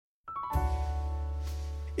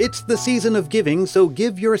It's the season of giving, so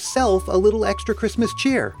give yourself a little extra Christmas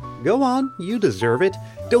cheer. Go on, you deserve it.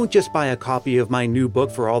 Don't just buy a copy of my new book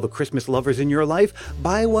for all the Christmas lovers in your life.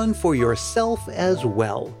 Buy one for yourself as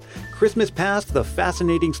well. Christmas Past, the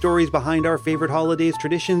fascinating stories behind our favorite holidays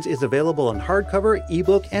traditions is available in hardcover,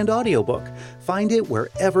 ebook, and audiobook. Find it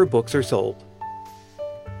wherever books are sold.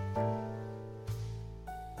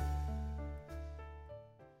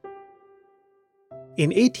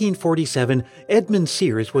 In 1847, Edmund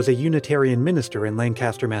Sears was a Unitarian minister in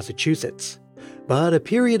Lancaster, Massachusetts. But a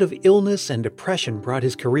period of illness and depression brought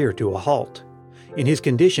his career to a halt. In his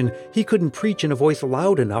condition, he couldn't preach in a voice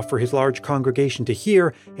loud enough for his large congregation to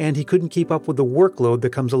hear, and he couldn't keep up with the workload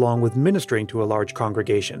that comes along with ministering to a large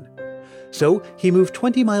congregation. So he moved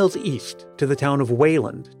 20 miles east to the town of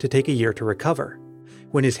Wayland to take a year to recover.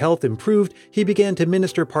 When his health improved, he began to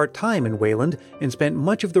minister part-time in Wayland and spent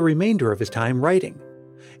much of the remainder of his time writing.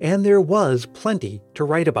 And there was plenty to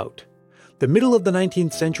write about. The middle of the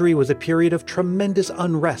 19th century was a period of tremendous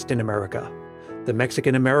unrest in America. The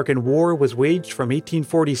Mexican-American War was waged from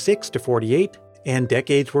 1846 to 48, and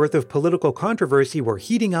decades' worth of political controversy were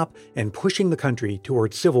heating up and pushing the country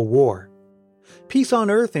towards civil war. Peace on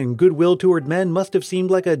earth and goodwill toward men must have seemed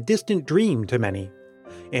like a distant dream to many.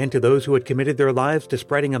 And to those who had committed their lives to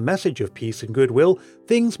spreading a message of peace and goodwill,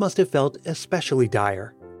 things must have felt especially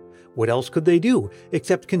dire. What else could they do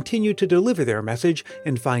except continue to deliver their message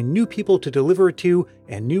and find new people to deliver it to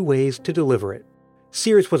and new ways to deliver it?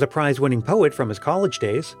 Sears was a prize-winning poet from his college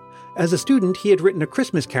days. As a student, he had written a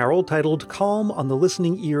Christmas carol titled Calm on the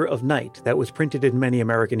Listening Ear of Night that was printed in many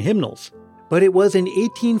American hymnals. But it was in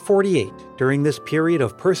 1848, during this period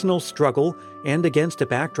of personal struggle and against a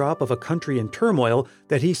backdrop of a country in turmoil,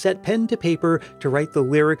 that he set pen to paper to write the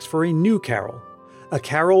lyrics for a new carol. A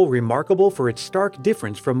carol remarkable for its stark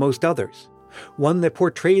difference from most others. One that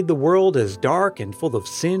portrayed the world as dark and full of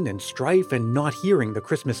sin and strife and not hearing the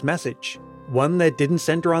Christmas message. One that didn't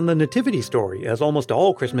center on the nativity story, as almost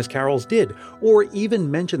all Christmas carols did, or even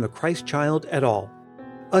mention the Christ child at all.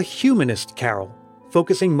 A humanist carol,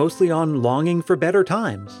 focusing mostly on longing for better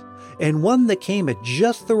times, and one that came at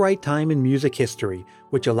just the right time in music history,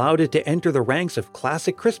 which allowed it to enter the ranks of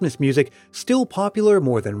classic Christmas music still popular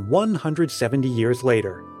more than 170 years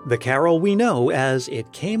later. The carol we know as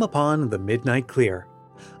It Came Upon the Midnight Clear.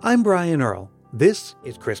 I'm Brian Earl. This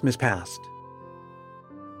is Christmas Past.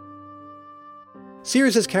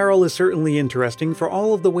 Sears's carol is certainly interesting for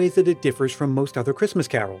all of the ways that it differs from most other Christmas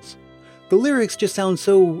carols. The lyrics just sound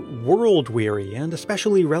so world-weary and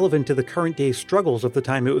especially relevant to the current-day struggles of the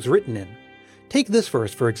time it was written in. Take this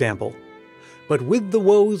verse, for example. But with the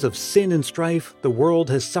woes of sin and strife, the world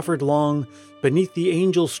has suffered long. Beneath the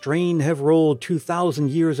angel strain have rolled 2,000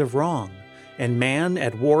 years of wrong. And man,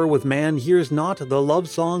 at war with man, hears not the love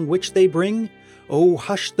song which they bring. Oh,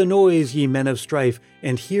 hush the noise, ye men of strife,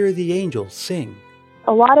 and hear the angels sing.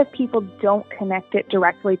 A lot of people don't connect it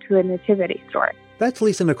directly to a nativity story. That's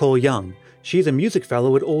Lisa Nicole Young. She's a music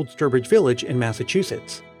fellow at Old Sturbridge Village in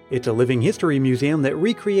Massachusetts. It's a living history museum that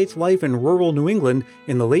recreates life in rural New England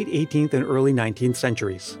in the late 18th and early 19th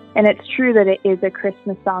centuries. And it's true that it is a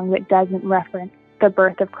Christmas song that doesn't reference the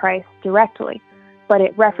birth of Christ directly, but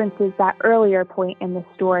it references that earlier point in the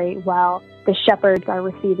story while the shepherds are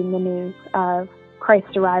receiving the news of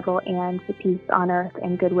Christ's arrival and the peace on earth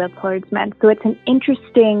and goodwill towards men. So it's an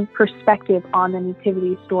interesting perspective on the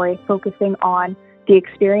nativity story, focusing on the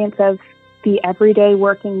experience of the everyday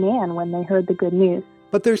working man when they heard the good news.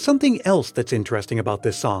 But there's something else that's interesting about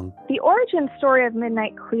this song. The origin story of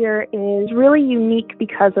Midnight Clear is really unique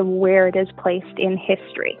because of where it is placed in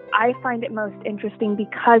history. I find it most interesting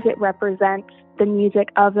because it represents the music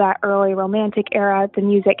of that early Romantic era, the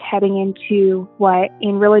music heading into what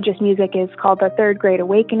in religious music is called the Third Great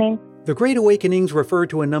Awakening. The Great Awakenings refer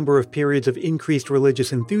to a number of periods of increased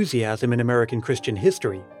religious enthusiasm in American Christian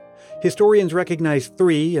history. Historians recognize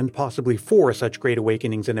 3 and possibly 4 such Great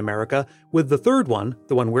Awakenings in America, with the third one,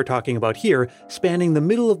 the one we're talking about here, spanning the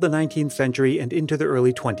middle of the 19th century and into the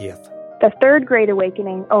early 20th. The Third Great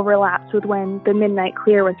Awakening overlaps with when the Midnight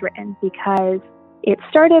Clear was written because it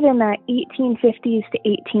started in the 1850s to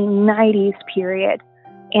 1890s period,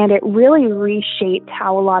 and it really reshaped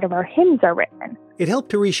how a lot of our hymns are written. It helped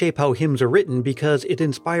to reshape how hymns are written because it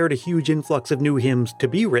inspired a huge influx of new hymns to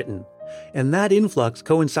be written. And that influx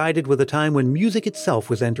coincided with a time when music itself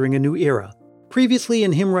was entering a new era. Previously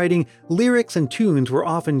in hymn writing, lyrics and tunes were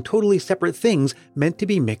often totally separate things meant to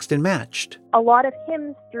be mixed and matched. A lot of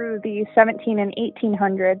hymns through the 17 and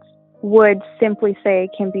 1800s would simply say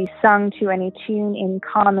can be sung to any tune in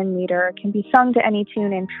common meter, can be sung to any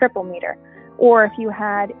tune in triple meter. Or if you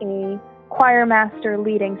had a choir master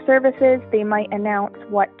leading services, they might announce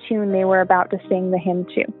what tune they were about to sing the hymn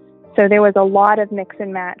to. So there was a lot of mix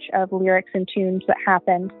and match of lyrics and tunes that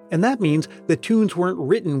happened. And that means the tunes weren't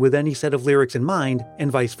written with any set of lyrics in mind, and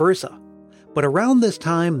vice versa. But around this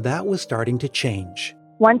time, that was starting to change.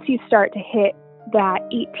 Once you start to hit that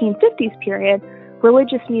 1850s period,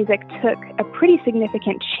 religious music took a pretty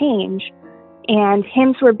significant change, and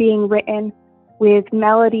hymns were being written with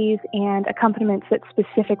melodies and accompaniments that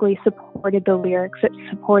specifically supported the lyrics, that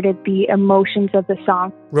supported the emotions of the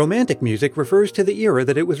song. Romantic music refers to the era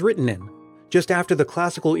that it was written in. Just after the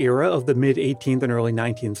classical era of the mid-18th and early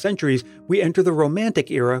 19th centuries, we enter the Romantic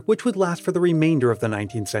era, which would last for the remainder of the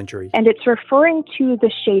 19th century. And it's referring to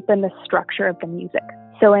the shape and the structure of the music.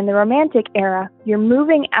 So in the Romantic era, you're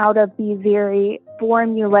moving out of the very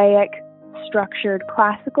formulaic, structured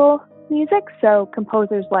classical music, so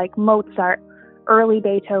composers like Mozart, early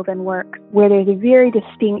Beethoven work, where there's a very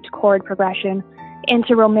distinct chord progression,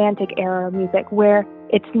 into Romantic era music, where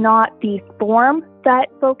it's not the form that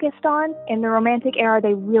focused on. In the Romantic era,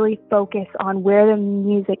 they really focus on where the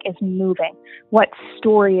music is moving. What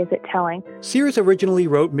story is it telling? Sears originally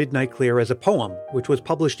wrote Midnight Clear as a poem, which was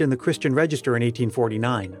published in the Christian Register in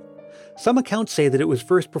 1849. Some accounts say that it was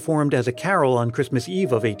first performed as a carol on Christmas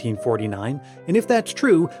Eve of 1849, and if that's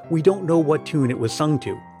true, we don't know what tune it was sung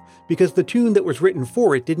to, because the tune that was written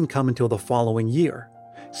for it didn't come until the following year.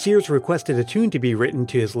 Sears requested a tune to be written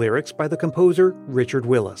to his lyrics by the composer Richard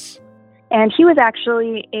Willis. And he was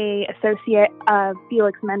actually an associate of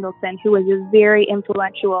Felix Mendelssohn, who was a very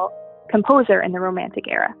influential composer in the Romantic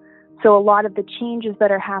era. So a lot of the changes that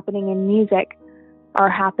are happening in music are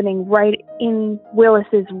happening right in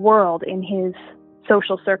Willis's world, in his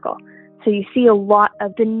social circle. So you see a lot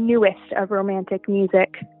of the newest of Romantic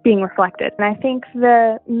music being reflected. And I think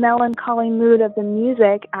the melancholy mood of the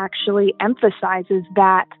music actually emphasizes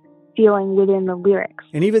that feeling within the lyrics.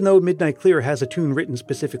 And even though Midnight Clear has a tune written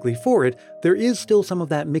specifically for it, there is still some of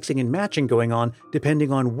that mixing and matching going on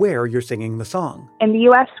depending on where you're singing the song. In the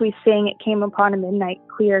U.S., we sing It Came Upon a Midnight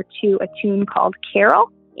Clear to a tune called Carol.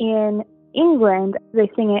 In England, they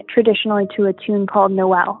sing it traditionally to a tune called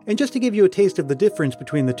Noel. And just to give you a taste of the difference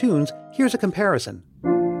between the tunes, here's a comparison.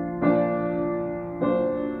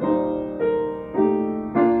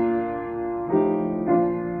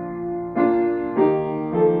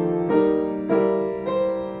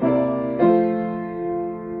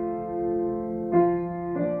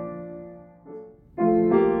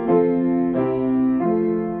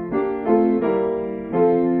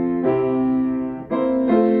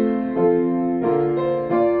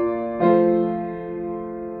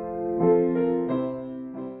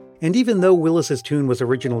 And even though Willis's tune was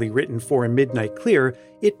originally written for A Midnight Clear,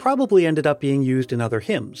 it probably ended up being used in other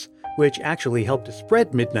hymns, which actually helped to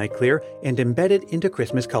spread Midnight Clear and embed it into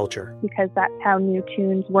Christmas culture. Because that's how new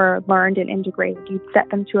tunes were learned and integrated. You'd set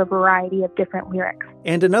them to a variety of different lyrics.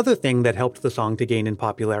 And another thing that helped the song to gain in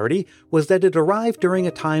popularity was that it arrived during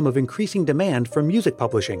a time of increasing demand for music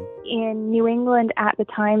publishing. In New England at the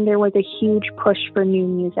time, there was a huge push for new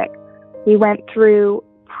music. We went through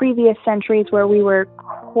previous centuries where we were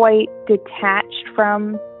quite detached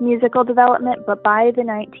from musical development, but by the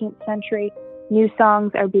 19th century, new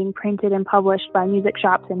songs are being printed and published by music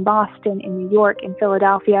shops in Boston, in New York, in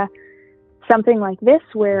Philadelphia. Something like this,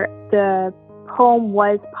 where the poem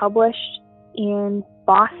was published in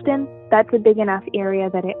Boston, that's a big enough area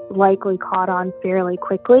that it likely caught on fairly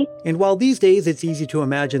quickly. And while these days it's easy to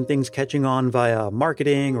imagine things catching on via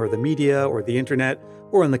marketing or the media or the internet,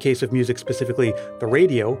 or in the case of music specifically, the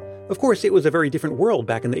radio, of course it was a very different world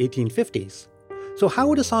back in the 1850s. So how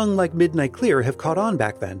would a song like Midnight Clear have caught on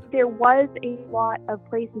back then? There was a lot of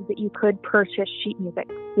places that you could purchase sheet music.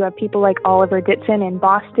 You have people like Oliver Ditson in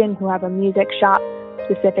Boston who have a music shop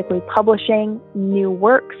specifically publishing new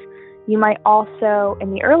works. You might also,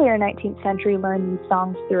 in the earlier 19th century, learn these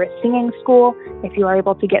songs through a singing school. If you are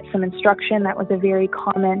able to get some instruction, that was a very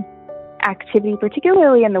common activity,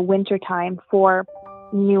 particularly in the wintertime for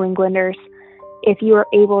New Englanders. If you were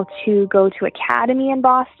able to go to academy in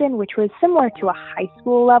Boston, which was similar to a high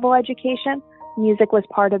school level education, music was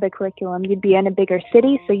part of the curriculum. You'd be in a bigger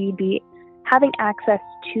city, so you'd be having access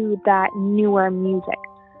to that newer music.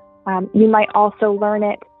 You might also learn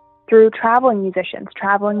it through traveling musicians.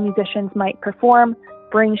 Traveling musicians might perform,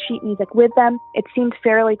 bring sheet music with them. It seemed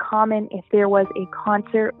fairly common if there was a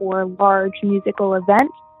concert or large musical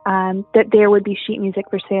event that there would be sheet music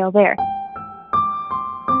for sale there.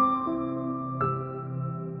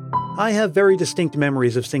 I have very distinct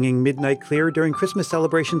memories of singing Midnight Clear during Christmas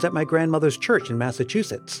celebrations at my grandmother's church in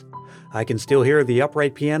Massachusetts. I can still hear the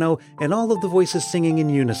upright piano and all of the voices singing in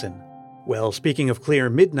unison. Well, speaking of clear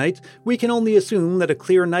midnights, we can only assume that a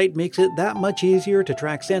clear night makes it that much easier to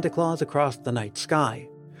track Santa Claus across the night sky.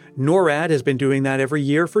 NORAD has been doing that every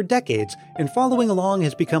year for decades, and following along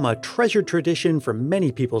has become a treasured tradition for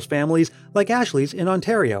many people's families, like Ashley's in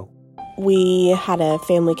Ontario. We had a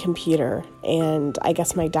family computer, and I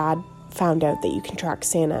guess my dad found out that you can track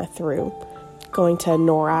Santa through going to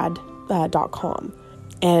NORAD.com.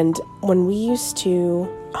 And when we used to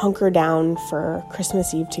hunker down for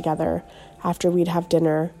Christmas Eve together, after we'd have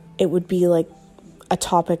dinner, it would be like a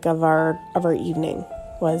topic of our evening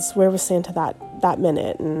was where was Santa that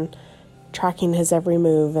minute, and tracking his every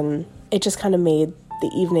move, and it just kind of made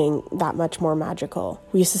the evening that much more magical.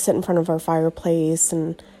 We used to sit in front of our fireplace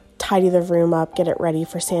and tidy the room up, get it ready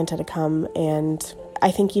for Santa to come, and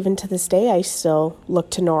I think even to this day I still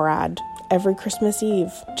look to NORAD every Christmas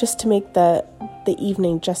Eve just to make the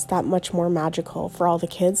evening just that much more magical for all the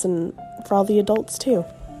kids and for all the adults too.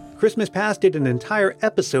 Christmas Past did an entire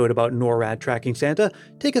episode about NORAD tracking Santa.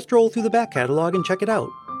 Take a stroll through the back catalog and check it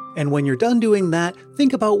out. And when you're done doing that,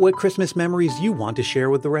 think about what Christmas memories you want to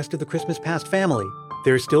share with the rest of the Christmas Past family.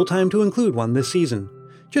 There's still time to include one this season.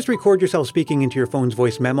 Just record yourself speaking into your phone's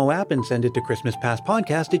voice memo app and send it to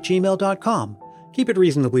christmaspastpodcast@gmail.com. Keep it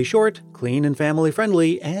reasonably short, clean and family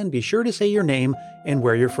friendly, and be sure to say your name and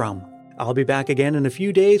where you're from. I'll be back again in a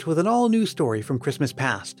few days with an all-new story from Christmas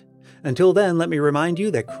Past. Until then, let me remind you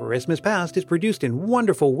that Christmas Past is produced in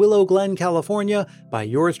wonderful Willow Glen, California by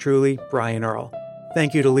yours truly, Brian Earl.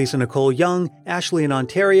 Thank you to Lisa Nicole Young, Ashley in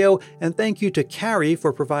Ontario, and thank you to Carrie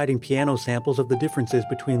for providing piano samples of the differences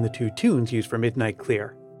between the two tunes used for Midnight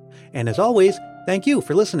Clear. And as always, thank you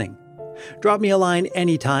for listening. Drop me a line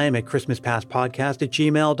anytime at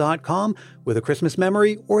christmaspastpodcast@gmail.com with a Christmas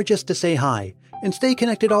memory or just to say hi. And stay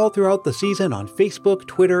connected all throughout the season on Facebook,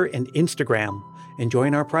 Twitter, and Instagram. And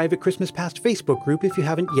join our private Christmas Past Facebook group if you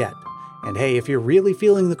haven't yet. And hey, if you're really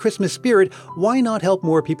feeling the Christmas spirit, why not help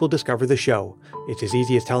more people discover the show? It's as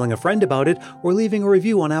easy as telling a friend about it or leaving a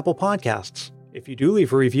review on Apple Podcasts. If you do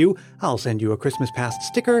leave a review, I'll send you a Christmas Past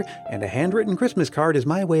sticker, and a handwritten Christmas card is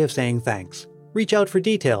my way of saying thanks. Reach out for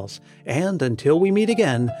details, and until we meet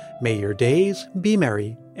again, may your days be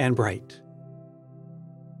merry and bright.